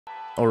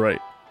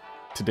Alright,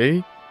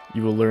 today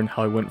you will learn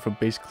how I went from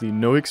basically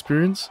no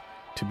experience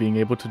to being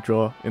able to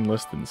draw in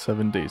less than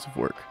 7 days of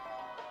work.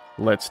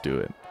 Let's do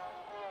it.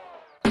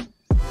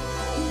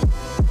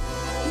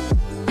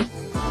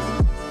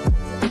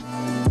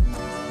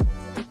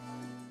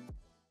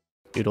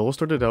 It all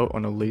started out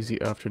on a lazy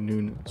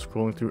afternoon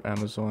scrolling through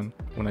Amazon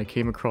when I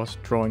came across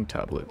drawing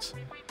tablets.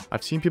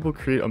 I've seen people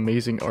create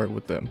amazing art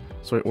with them,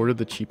 so I ordered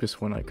the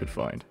cheapest one I could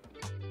find.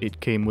 It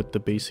came with the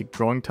basic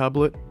drawing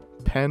tablet,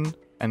 pen,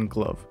 and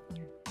glove.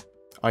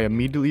 I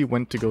immediately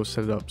went to go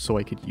set it up so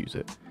I could use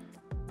it.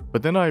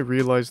 But then I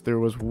realized there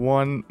was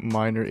one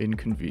minor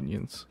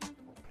inconvenience.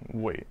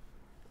 Wait,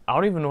 I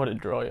don't even know how to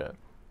draw yet.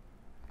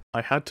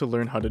 I had to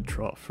learn how to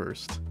draw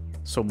first.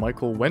 So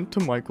Michael went to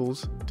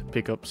Michael's to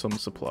pick up some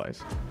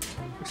supplies.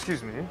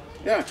 Excuse me?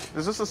 Yeah.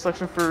 Is this a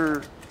section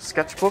for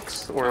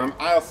sketchbooks or?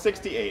 Aisle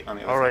 68 on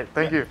the other side. Alright,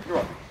 thank you. You're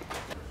welcome.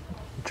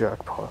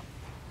 Jackpot.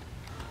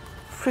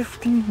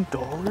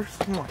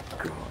 $15? Oh my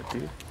god,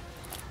 dude.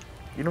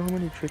 You know how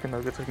many chicken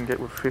nuggets I can get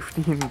with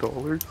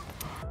 $15?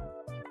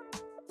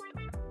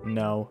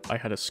 Now, I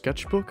had a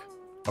sketchbook,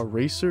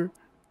 eraser,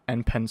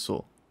 and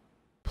pencil.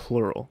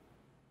 Plural.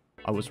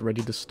 I was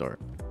ready to start.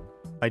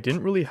 I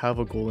didn't really have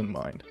a goal in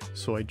mind,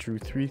 so I drew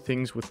 3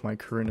 things with my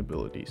current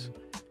abilities.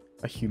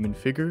 A human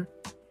figure,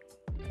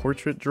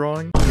 portrait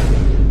drawing,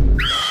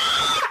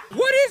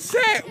 What is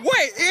that?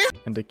 Wait,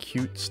 and a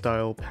cute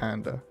style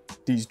panda.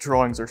 These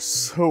drawings are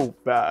so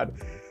bad.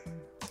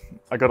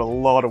 I got a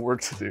lot of work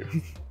to do.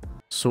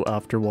 So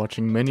after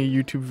watching many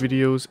YouTube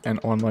videos and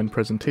online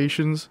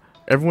presentations,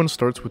 everyone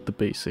starts with the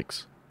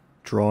basics.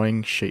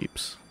 Drawing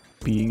shapes.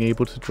 Being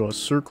able to draw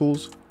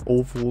circles,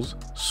 ovals,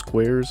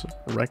 squares,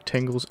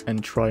 rectangles,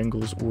 and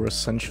triangles were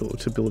essential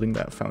to building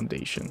that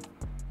foundation.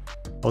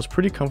 I was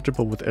pretty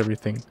comfortable with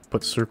everything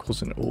but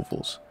circles and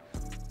ovals.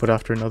 But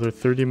after another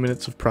 30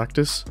 minutes of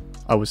practice,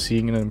 I was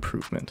seeing an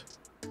improvement.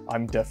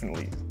 I'm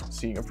definitely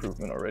seeing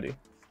improvement already.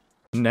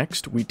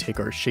 Next, we take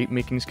our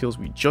shape-making skills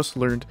we just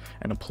learned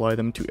and apply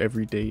them to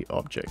everyday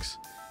objects.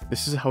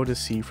 This is how to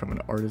see from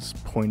an artist's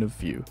point of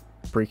view,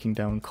 breaking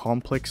down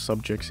complex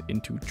subjects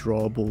into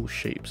drawable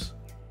shapes.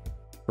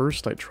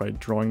 First, I tried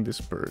drawing this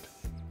bird.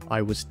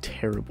 I was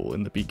terrible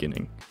in the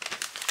beginning.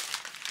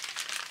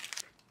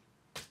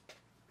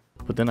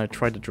 But then I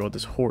tried to draw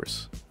this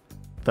horse.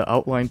 The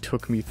outline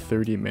took me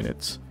 30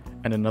 minutes,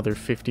 and another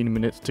 15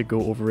 minutes to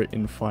go over it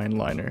in fine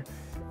liner.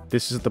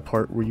 This is the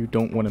part where you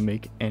don't want to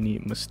make any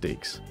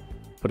mistakes.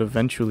 But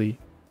eventually,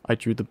 I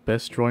drew the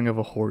best drawing of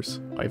a horse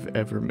I've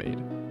ever made.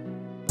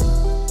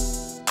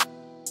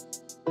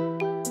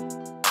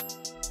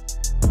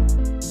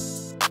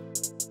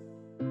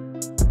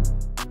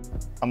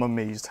 I'm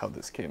amazed how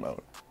this came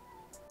out.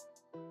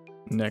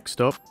 Next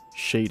up,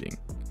 shading.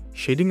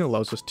 Shading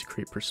allows us to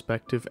create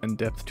perspective and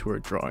depth to our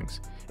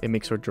drawings. It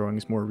makes our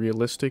drawings more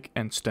realistic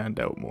and stand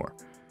out more.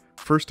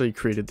 First, I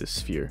created this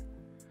sphere.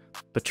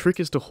 The trick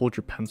is to hold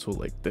your pencil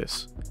like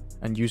this,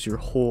 and use your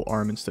whole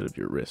arm instead of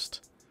your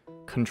wrist,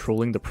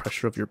 controlling the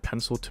pressure of your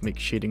pencil to make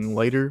shading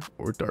lighter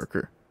or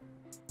darker.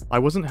 I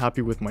wasn't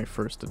happy with my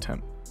first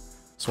attempt,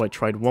 so I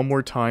tried one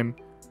more time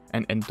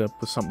and ended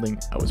up with something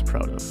I was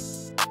proud of.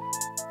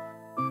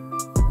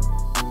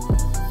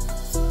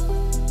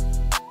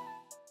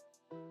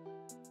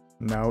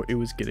 Now it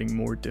was getting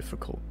more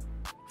difficult.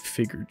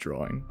 Figure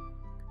drawing.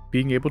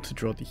 Being able to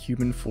draw the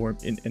human form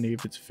in any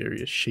of its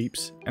various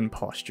shapes and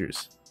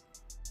postures.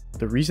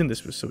 The reason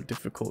this was so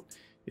difficult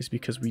is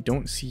because we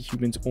don't see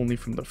humans only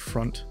from the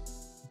front,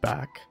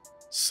 back,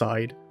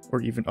 side, or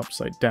even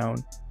upside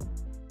down.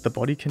 The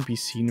body can be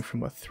seen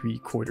from a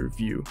 3/4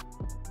 view.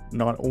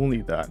 Not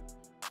only that,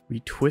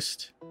 we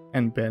twist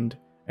and bend,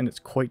 and it's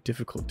quite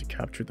difficult to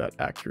capture that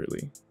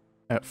accurately.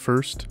 At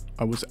first,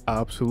 I was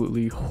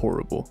absolutely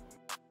horrible.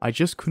 I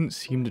just couldn't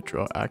seem to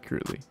draw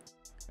accurately,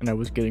 and I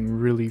was getting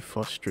really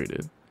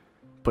frustrated.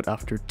 But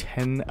after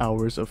 10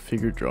 hours of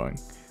figure drawing,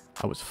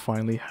 I was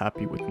finally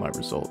happy with my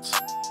results.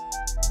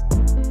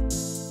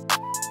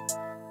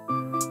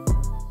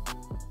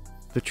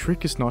 The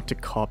trick is not to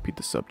copy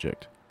the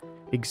subject.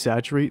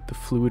 Exaggerate the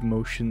fluid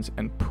motions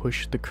and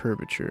push the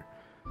curvature.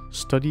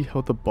 Study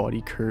how the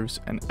body curves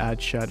and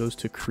add shadows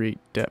to create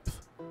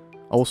depth.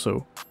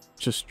 Also,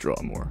 just draw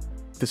more.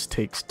 This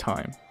takes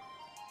time.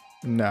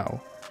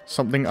 Now,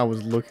 something I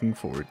was looking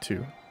forward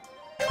to.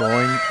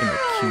 Drawing in a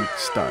cute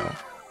style.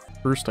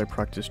 First, I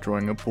practiced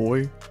drawing a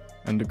boy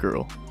and a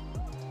girl.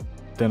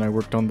 Then I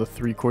worked on the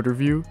 3/4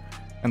 view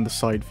and the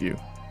side view.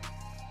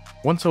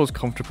 Once I was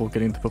comfortable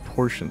getting the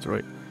proportions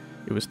right,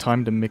 it was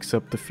time to mix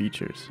up the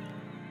features.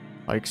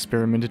 I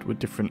experimented with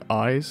different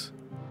eyes,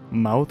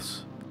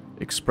 mouths,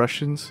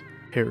 expressions,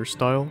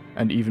 hairstyle,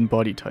 and even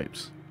body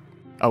types.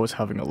 I was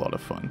having a lot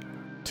of fun.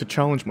 To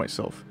challenge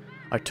myself,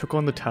 I took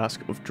on the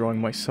task of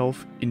drawing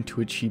myself into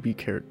a chibi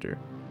character.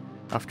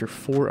 After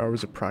 4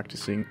 hours of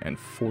practicing and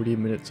 40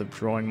 minutes of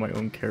drawing my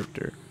own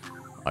character,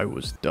 I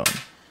was done.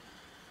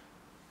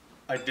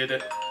 I did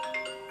it.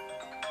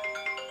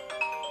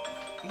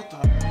 What the?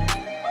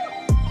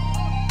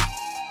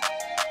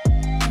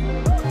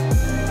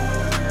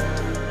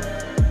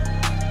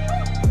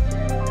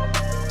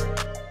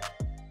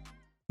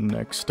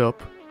 Next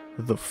up,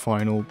 the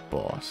final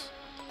boss,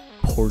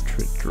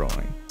 portrait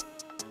drawing.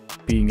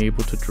 Being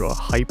able to draw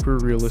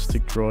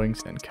hyper-realistic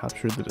drawings and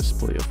capture the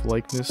display of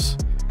likeness,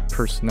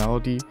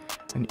 personality,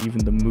 and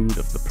even the mood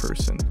of the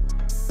person.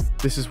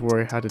 This is where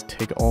I had to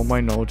take all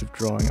my knowledge of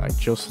drawing I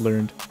just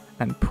learned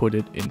and put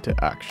it into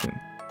action.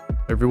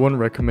 Everyone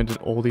recommended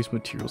all these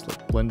materials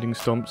like blending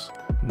stumps,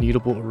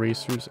 kneadable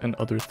erasers, and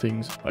other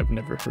things I've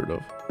never heard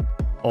of.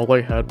 All I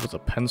had was a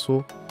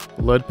pencil,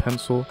 lead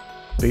pencil,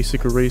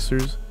 basic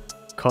erasers,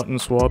 cotton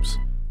swabs,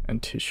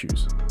 and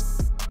tissues.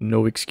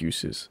 No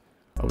excuses.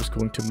 I was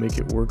going to make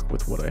it work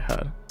with what I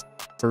had.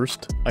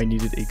 First, I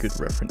needed a good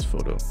reference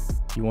photo.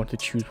 You want to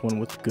choose one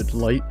with good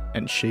light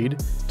and shade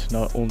to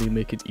not only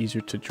make it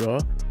easier to draw,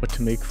 but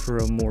to make for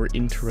a more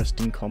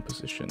interesting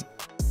composition.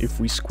 If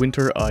we squint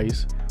our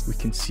eyes, we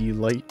can see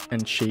light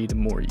and shade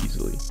more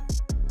easily.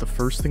 The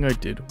first thing I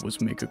did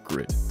was make a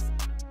grid.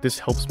 This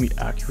helps me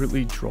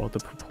accurately draw the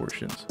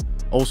proportions.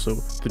 Also,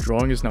 the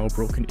drawing is now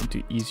broken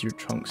into easier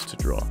chunks to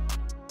draw.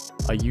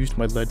 I used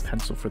my lead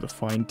pencil for the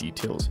fine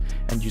details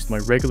and used my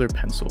regular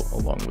pencil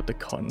along with the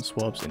cotton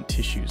swabs and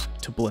tissues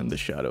to blend the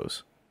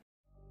shadows.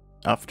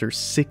 After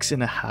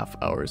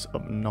 6.5 hours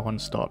of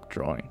non-stop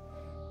drawing,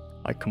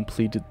 I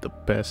completed the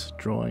best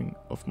drawing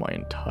of my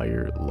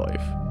entire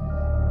life.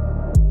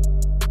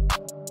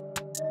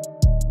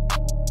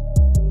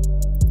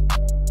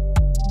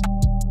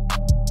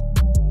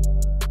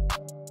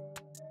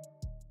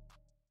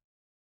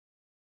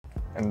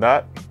 And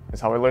that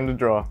is how I learned to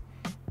draw.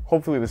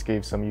 Hopefully this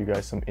gave some of you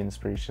guys some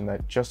inspiration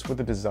that just with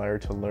a desire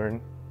to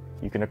learn,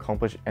 you can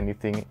accomplish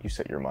anything you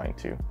set your mind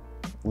to.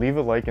 Leave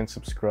a like and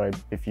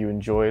subscribe if you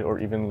enjoyed or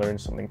even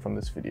learned something from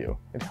this video.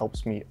 It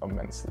helps me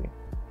immensely.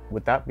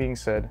 With that being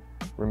said,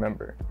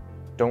 remember,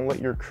 don't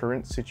let your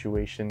current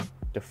situation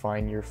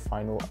define your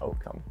final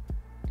outcome.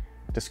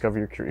 Discover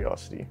your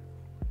curiosity.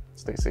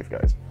 Stay safe,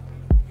 guys.